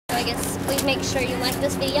I guess please make sure you like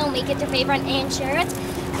this video, make it your favorite, and share it.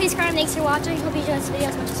 Please, Carmen, thanks for watching. Hope you enjoyed this video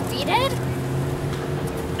as much as we did.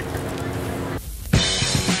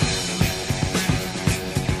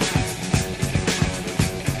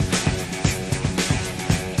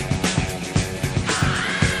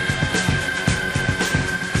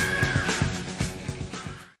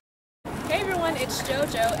 Hey everyone, it's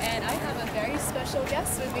JoJo, and I have a very special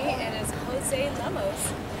guest with me, and it's Jose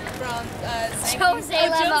Lemos from Zankye. Jose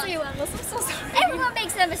Lemos. I'm so sorry. Everyone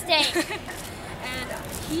makes a mistake. And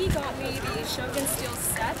he got me the Shogun Steel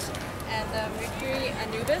set and the Mercury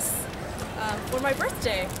Anubis for my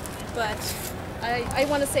birthday. But I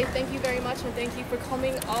want to say thank you very much, and thank you for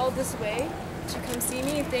coming all this way to come see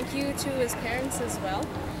me. And thank you to his parents as well.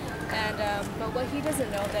 And but what he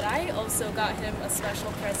doesn't know, that I also got him a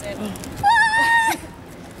special present.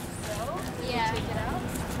 So Yeah. check it out.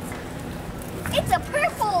 It's a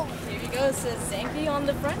purple. Here you go. It says Zankye on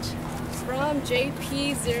the front from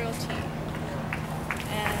Jp0t.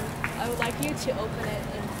 And I would like you to open it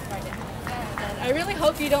right now. And I really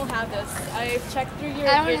hope you don't have this. I've checked through your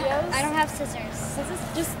videos. I don't have scissors. Scissors,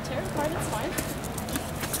 just tear it apart. It's fine.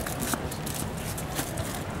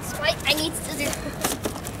 Swipe. I need scissors.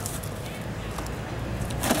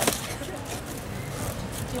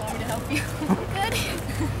 Do you want me to help you? Good.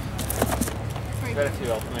 Better if you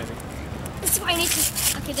help, maybe. This is why I need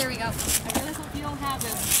to. Okay, there we go. I really hope you don't have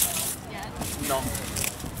this yet. No.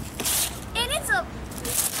 And it's a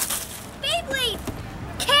Beyblade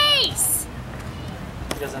case.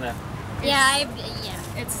 He doesn't have. Yeah.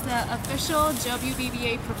 It's the official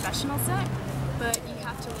WBBA professional set, but you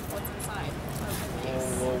have to look what's inside of the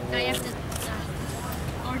case. I have to.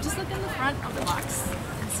 Or just look in the front of the box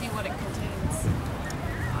and see what it contains.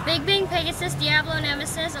 Big Bang, Pegasus, Diablo,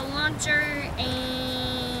 Nemesis, a launcher,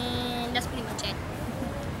 and that's pretty much it.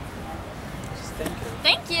 Just thank you.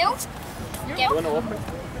 Thank you. You want to open?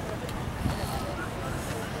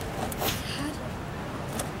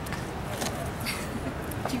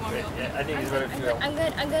 Do you want me to open it? Yeah, I think it's better if you help. I'm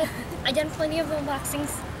good. I done plenty of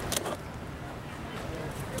unboxings.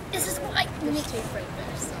 This is why we need Tape right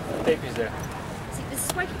there. So. The tape is there. see, this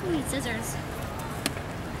is why people need scissors.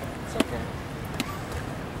 It's okay.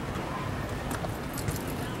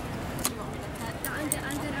 Do you want me to cut? No,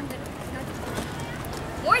 I'm good.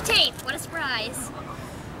 More tape. What a surprise.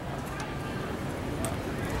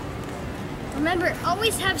 Remember,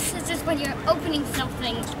 always have scissors when you're opening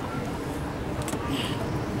something.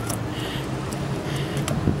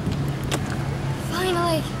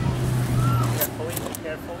 Finally.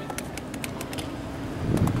 Carefully.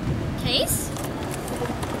 Case.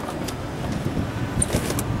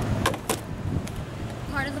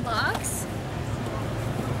 Part of the box.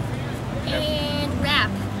 And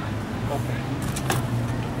wrap.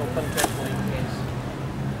 Open carefully in case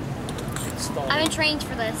it's stone. I've been trained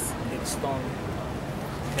for this. It's stone.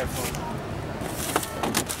 Carefully.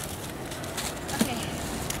 Okay.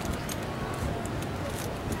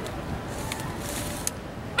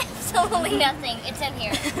 Absolutely nothing. It's in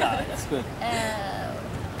here. Nah, that's good.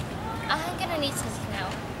 I'm gonna need scissors now.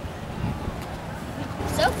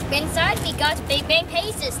 So, inside we got Big Bang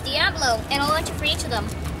Pegasus, Diablo, and a launcher for each of them.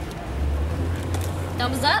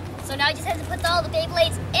 Thumbs up. So now I just have to put all the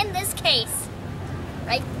Beyblades in this case.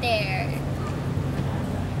 Right there.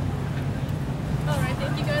 Alright,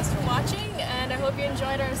 thank you guys for watching, and I hope you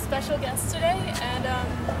enjoyed our special guest today. And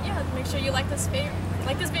yeah, make sure you like this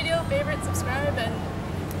video, favorite, subscribe, and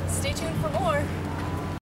stay tuned for more.